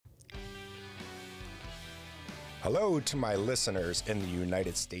Hello to my listeners in the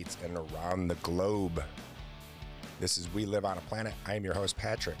United States and around the globe. This is We Live on a Planet. I am your host,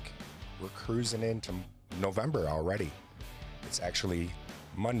 Patrick. We're cruising into November already. It's actually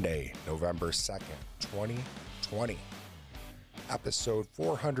Monday, November 2nd, 2020. Episode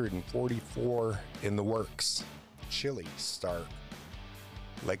 444 in the works. Chilly start.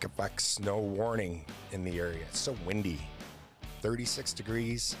 Lake effect snow warning in the area. It's so windy. 36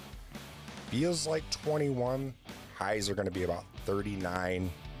 degrees. Feels like 21. Highs are going to be about 39.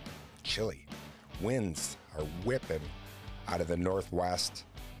 Chilly. Winds are whipping out of the northwest.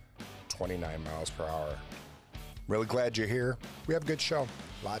 29 miles per hour. Really glad you're here. We have a good show.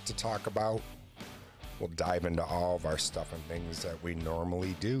 A lot to talk about. We'll dive into all of our stuff and things that we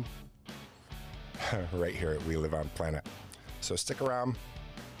normally do right here at We Live on Planet. So stick around.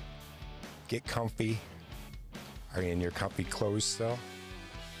 Get comfy. Are you in your comfy clothes still?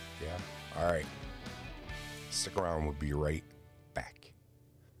 Yeah. All right. Stick around. We'll be right back.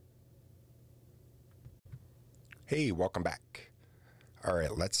 Hey, welcome back. All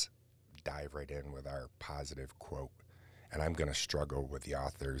right, let's dive right in with our positive quote. And I'm going to struggle with the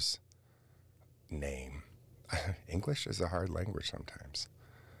author's name. English is a hard language sometimes.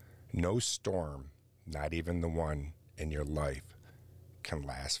 No storm, not even the one in your life, can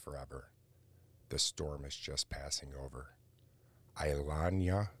last forever. The storm is just passing over.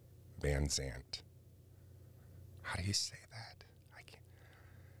 Iyanla Vanzant. How do you say that? I can't.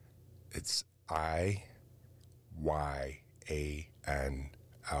 It's Iyanla. Iyanla.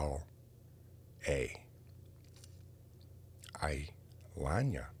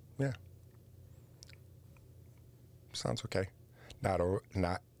 Yeah. Sounds okay.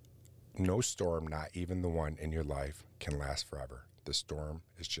 No storm, not even the one in your life, can last forever. The storm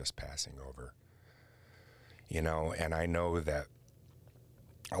is just passing over. You know, and I know that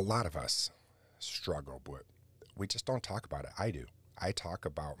a lot of us struggle, but we just don't talk about it. I do. I talk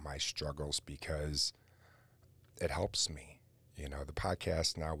about my struggles because it helps me. You know, the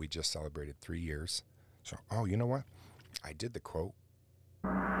podcast now, we just celebrated 3 years. So, oh, you know what? I did the quote.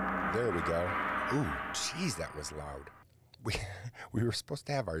 There we go. Ooh, geez, that was loud. We were supposed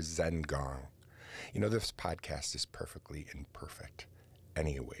to have our Zen gong. You know, this podcast is perfectly imperfect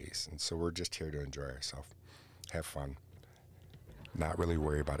anyways. And so we're just here to enjoy ourselves, have fun, not really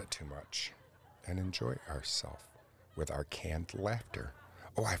worry about it too much, and enjoy ourselves with our canned laughter.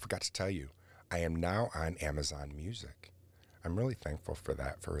 Oh, I forgot to tell you, I am now on Amazon Music. I'm really thankful for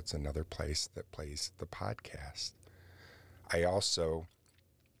that, for it's another place that plays the podcast. I also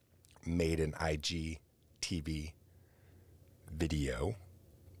made an IGTV video.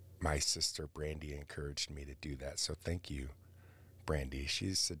 My sister Brandy encouraged me to do that, so thank you, Brandy.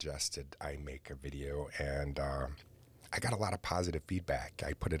 She suggested I make a video, and I got a lot of positive feedback.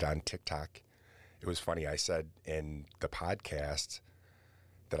 I put it on TikTok. It was funny. I said in the podcast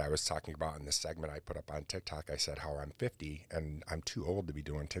that I was talking about in the segment I put up on TikTok, I said how I'm 50 and I'm too old to be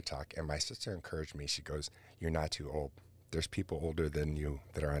doing TikTok. And my sister encouraged me. She goes, "You're not too old. There's people older than you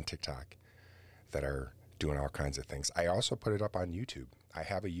that are on TikTok that are doing all kinds of things." I also put it up on YouTube. I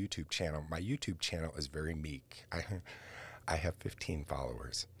have a YouTube channel. My YouTube channel is very meek. I have 15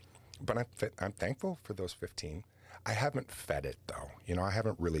 followers, but I'm thankful for those 15. I haven't fed it though. You know, I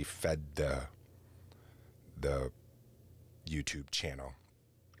haven't really fed the YouTube channel.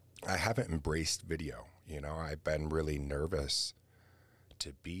 I haven't embraced video. You know, I've been really nervous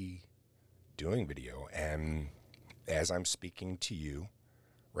to be doing video. And as I'm speaking to you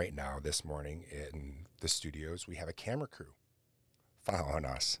right now this morning in the studios, we have a camera crew following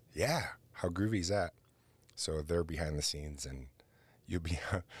us. Yeah, how groovy is that? So they're behind the scenes, and you'll be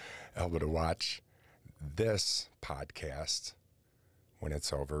able to watch this podcast when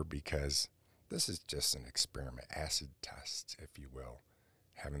it's over, because this is just an experiment, acid test, if you will,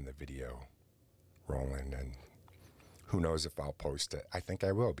 having the video rolling, and who knows if I'll post it. I think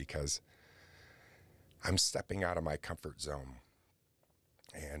I will, because I'm stepping out of my comfort zone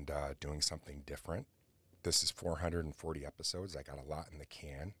and doing something different. This is 440 episodes. I got a lot in the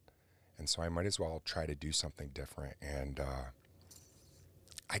can, and so I might as well try to do something different. And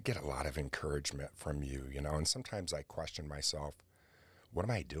I get a lot of encouragement from you, you know, and sometimes I question myself. What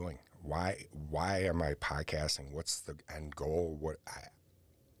am I doing? Why am I podcasting? What's the end goal?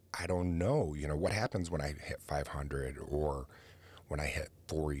 I don't know. You know, what happens when I hit 500 or when I hit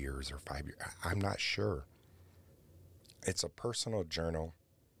 4 years or 5 years? I'm not sure. It's a personal journal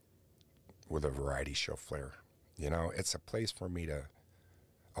with a variety show flair. You know, it's a place for me a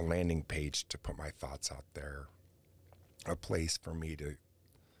landing page to put my thoughts out there, a place for me to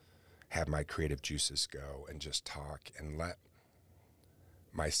have my creative juices go and just talk and let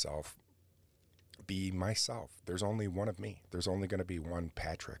myself be myself. There's only one of me. There's only going to be one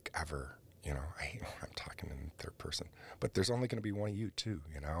Patrick ever. You know, I'm talking in third person, but there's only going to be one of you too,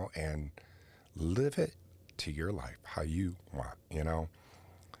 you know, and live it to your life how you want, you know.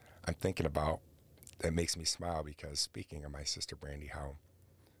 I'm thinking about, it makes me smile because speaking of my sister Brandy, how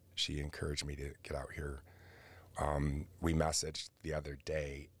she encouraged me to get out here. We messaged the other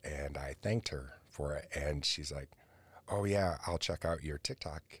day and I thanked her for it. And she's like, oh yeah, I'll check out your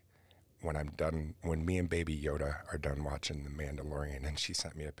TikTok when I'm done, when me and baby Yoda are done watching The Mandalorian. And she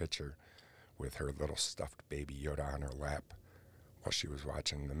sent me a picture with her little stuffed baby Yoda on her lap while she was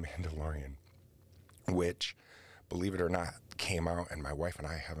watching The Mandalorian, which, believe it or not, came out and my wife and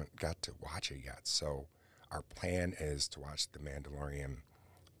I haven't got to watch it yet. So our plan is to watch The Mandalorian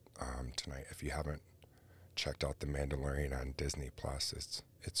tonight. If you haven't checked out The Mandalorian on Disney Plus,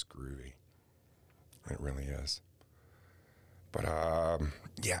 it's groovy. It really is. But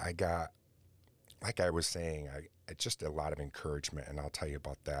yeah, I got, like I was saying, I just a lot of encouragement, and I'll tell you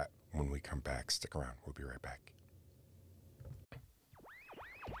about that when we come back. Stick around. We'll be right back.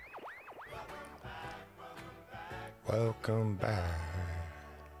 Welcome back.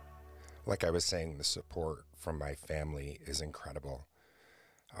 Like I was saying, the support from my family is incredible.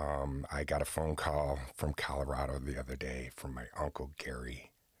 I got a phone call from Colorado the other day from my Uncle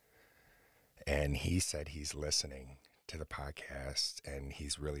Gary, and he said he's listening to the podcast and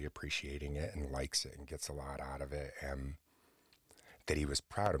he's really appreciating it and likes it and gets a lot out of it, and that he was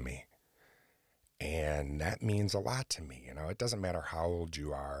proud of me. And that means a lot to me. You know, it doesn't matter how old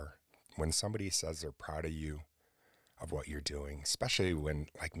you are. When somebody says they're proud of you, of what you're doing, especially when,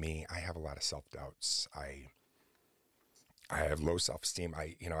 like me, I have a lot of self-doubts. I have low self-esteem.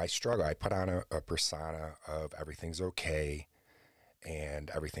 I struggle. I put on a persona of everything's okay and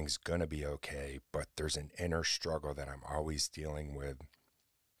everything's gonna be okay, but there's an inner struggle that I'm always dealing with,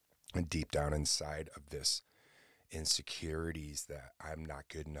 and deep down inside of this insecurities that I'm not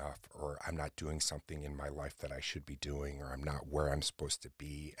good enough, or I'm not doing something in my life that I should be doing, or I'm not where I'm supposed to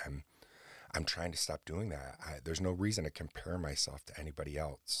be. And I'm trying to stop doing that. There's no reason to compare myself to anybody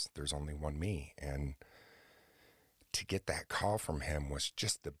else. There's only one me. And to get that call from him was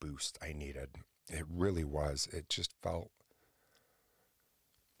just the boost I needed. It really was. It just felt,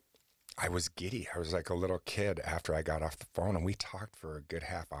 I was giddy. I was like a little kid after I got off the phone, and we talked for a good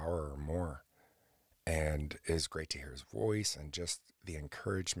half hour or more. And it was great to hear his voice and just the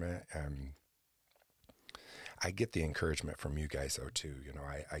encouragement. And I get the encouragement from you guys though too. You know,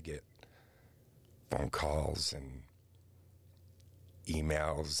 I get phone calls and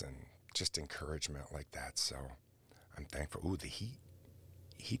emails and just encouragement like that. So I'm thankful. Ooh, the heat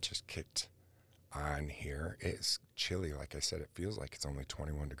just kicked on here. It's chilly. Like I said, it feels like it's only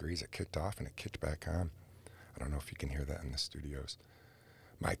 21 degrees. It kicked off and it kicked back on. I don't know if you can hear that in the studios.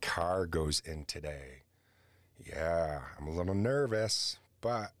 My car goes in today. Yeah, I'm a little nervous,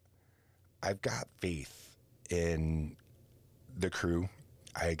 but I've got faith in the crew.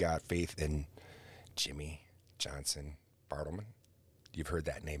 I got faith in Jimmy Johnson Bartleman. You've heard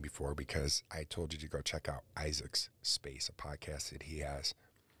that name before because I told you to go check out Isaac's Space, a podcast that he has.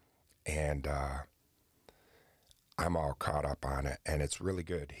 And I'm all caught up on it, and it's really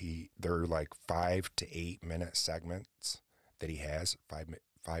good. They're like 5 to 8 minute segments that he has, 5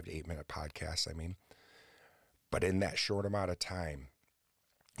 to 8 minute podcasts, I mean. But in that short amount of time,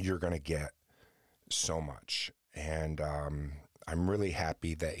 you're going to get so much. And I'm really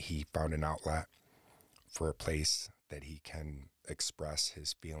happy that he found an outlet for a place that he can express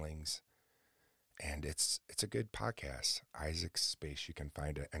his feelings. And it's a good podcast. Isaac's Space, you can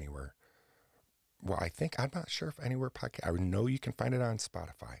find it anywhere. Well, I'm not sure if anywhere podcast. I know you can find it on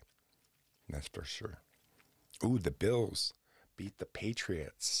Spotify. That's for sure. Ooh, the Bills beat the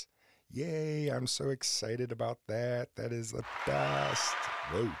Patriots. Yay, I'm so excited about that. That is the best.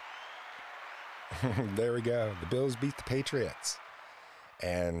 Whoa. There we go. The Bills beat the Patriots.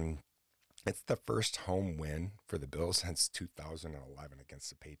 And it's the first home win for the Bills since 2011 against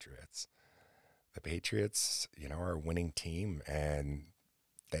the Patriots. The Patriots, are a winning team, and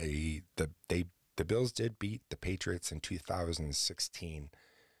the Bills did beat the Patriots in 2016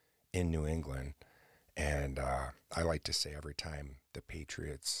 in New England. And I like to say every time the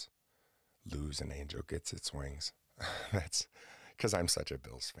Patriots lose, an angel gets its wings. That's because I'm such a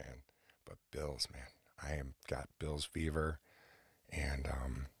Bills fan. But Bills, man, I am got Bills fever. And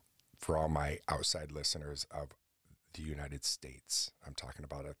for all my outside listeners of the United States, I'm talking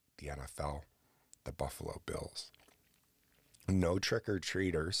about the NFL, the Buffalo Bills. No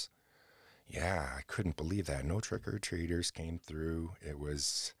trick-or-treaters. Yeah, I couldn't believe that. No trick-or-treaters came through. It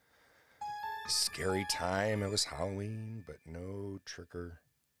was scary time. It was Halloween, but no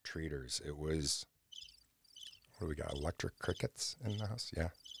trick-or-treaters. It was What do we got? Electric crickets in the house? Yeah,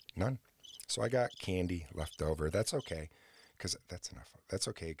 none. So I got candy left over. That's okay, because that's enough. That's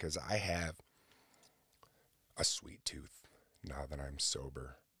okay, because I have a sweet tooth now that I'm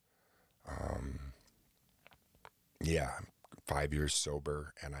sober. Yeah, I'm 5 years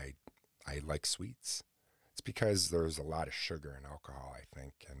sober, and I like sweets. It's because there's a lot of sugar in alcohol, I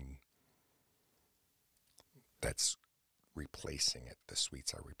think, and that's replacing it. The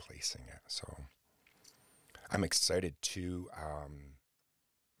sweets are replacing it. So I'm excited to.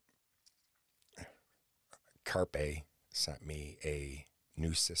 Carpe sent me a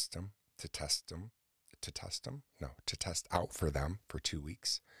new system to test them. To test out for them for 2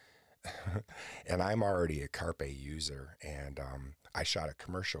 weeks. And I'm already a Carpe user, and I shot a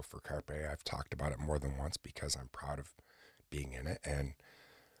commercial for Carpe. I've talked about it more than once because I'm proud of being in it. And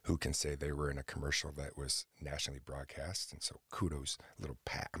who can say they were in a commercial that was nationally broadcast? And so kudos, a little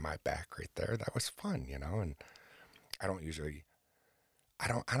pat on my back right there. That was fun, you know. And I don't usually, I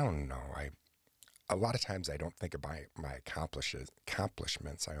don't know. A lot of times I don't think about my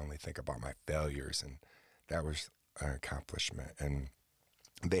accomplishments. I only think about my failures, and that was an accomplishment. And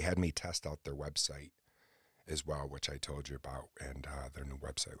they had me test out their website as well, which I told you about, and their new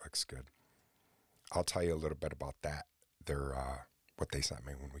website looks good. I'll tell you a little bit about that. Their what they sent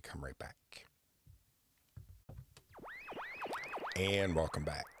me when we come right back. And welcome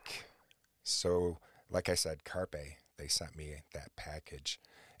back. So, like I said, Carpe, they sent me that package,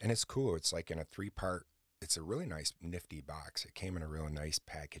 and it's cool. It's like in a 3-part. It's a really nice, nifty box. It came in a really nice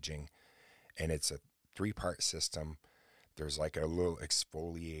packaging, and it's a 3-part system. There's like a little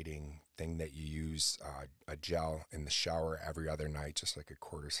exfoliating thing that you use, a gel in the shower every other night, just like a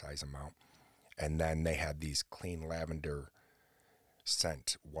quarter size amount. And then they had these clean lavender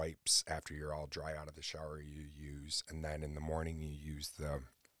scent wipes after you're all dry out of the shower you use. And then in the morning you use the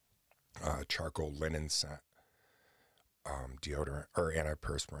charcoal linen scent deodorant or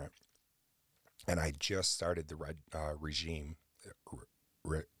antiperspirant. And I just started the regimen.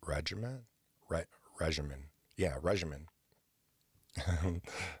 Yeah, regimen.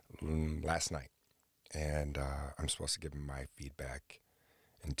 Last night, and I'm supposed to give them my feedback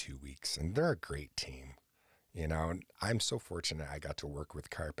in 2 weeks. And they're a great team, you know. And I'm so fortunate I got to work with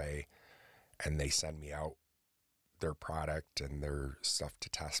Carpe, and they send me out their product and their stuff to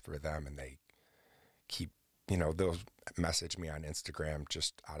test for them, and they keep, you know, they'll message me on Instagram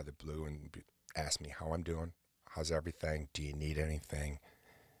just out of the blue and ask me how I'm doing, how's everything, do you need anything?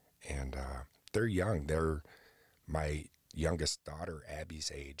 And they're young. They're my youngest daughter, Abby's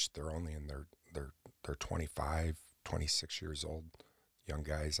age. They're only in they're 25, 26 years old, young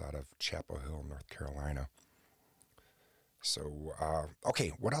guys out of Chapel Hill, North Carolina. So,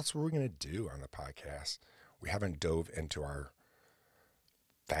 okay, what else were we going to do on the podcast? We haven't dove into our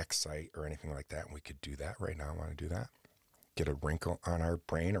fact site or anything like that, and we could do that right now. I want to do that. Get a wrinkle on our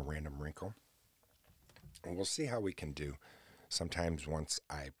brain, a random wrinkle. And we'll see how we can do. Sometimes once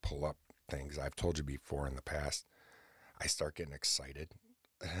I pull up things, I've told you before in the past, I start getting excited,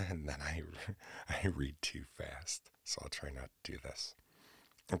 and then I read too fast. So I'll try not to do this.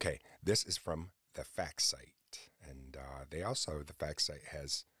 Okay, this is from the fact site. And the fact site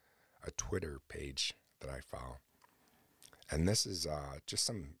has a Twitter page that I follow. And this is just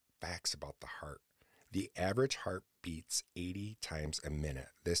some facts about the heart. The average heart beats 80 times a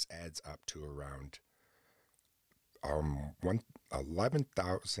minute. This adds up to around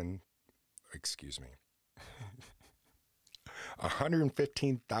 11,000,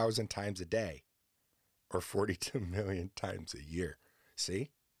 115,000 times a day, or 42 million times a year.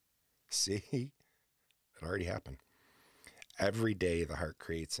 See? It already happened. Every day, the heart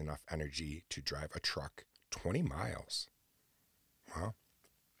creates enough energy to drive a truck 20 miles. Wow.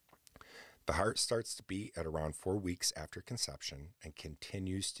 The heart starts to beat at around 4 weeks after conception and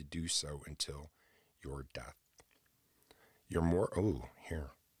continues to do so until your death.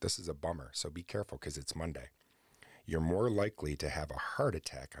 This is a bummer, so be careful because it's Monday. You're more likely to have a heart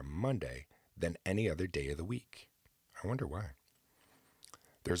attack on Monday than any other day of the week. I wonder why.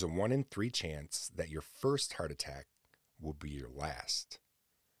 There's a 1 in 3 chance that your first heart attack will be your last.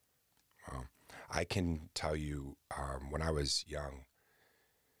 Well, I can tell you when I was young,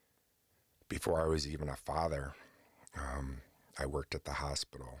 before I was even a father, I worked at the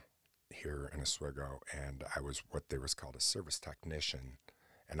hospital here in Oswego, and I was what there was called a service technician,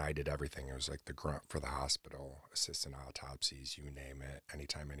 and I did everything. It was like the grunt for the hospital, assisting autopsies, you name it.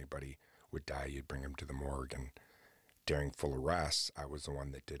 Anytime anybody would die, you'd bring them to the morgue, and during full arrest, I was the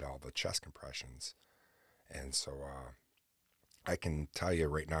one that did all the chest compressions. And so I can tell you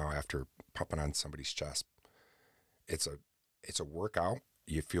right now, after pumping on somebody's chest, it's a workout,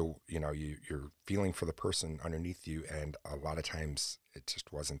 you feel, you're feeling for the person underneath you. And a lot of times it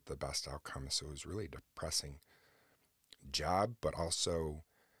just wasn't the best outcome. So it was really depressing job, but also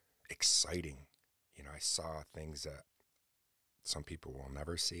exciting. I saw things that some people will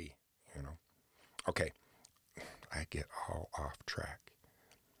never see. Okay, I get all off track.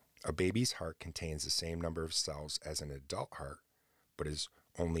 A baby's heart contains the same number of cells as an adult heart, but is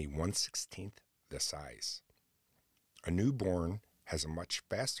only 1/16 the size. A newborn has a much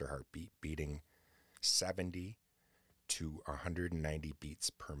faster heartbeat, beating 70 to 190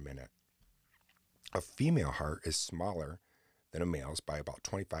 beats per minute. A female heart is smaller than a male's by about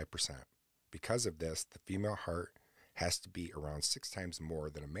 25%. Because of this, the female heart has to beat around 6 times more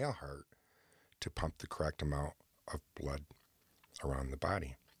than a male heart to pump the correct amount of blood around the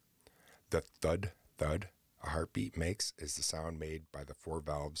body. The thud, thud a heartbeat makes is the sound made by the 4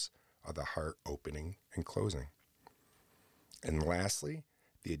 valves of the heart opening and closing. And lastly,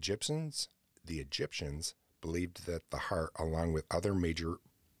 the Egyptians believed that the heart, along with other major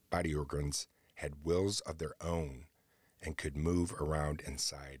body organs, had wills of their own and could move around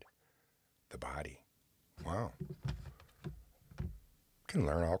inside the body. Wow. Can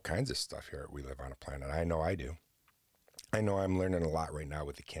learn all kinds of stuff here at We Live on a Planet. I know I do. I know I'm learning a lot right now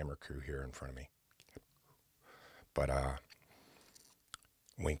with the camera crew here in front of me. But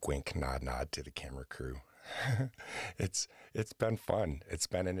wink, wink, nod, nod to the camera crew. It's been fun. It's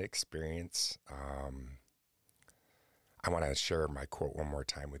been an experience. I want to share my quote one more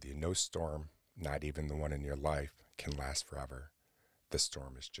time with you. No storm, not even the one in your life, can last forever. The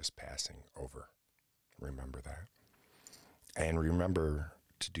storm is just passing over. Remember that. And remember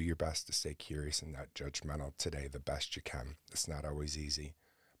to do your best to stay curious and not judgmental today the best you can. It's not always easy,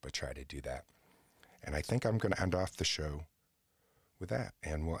 but try to do that. And I think I'm going to end off the show with that.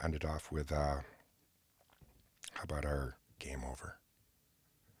 And we'll end it off with, how about our game over?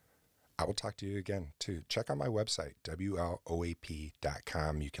 I will talk to you again, too. Check out my website,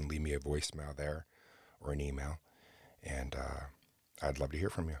 WLOAP.com. You can leave me a voicemail there or an email. And I'd love to hear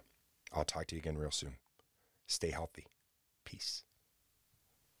from you. I'll talk to you again real soon. Stay healthy. Peace.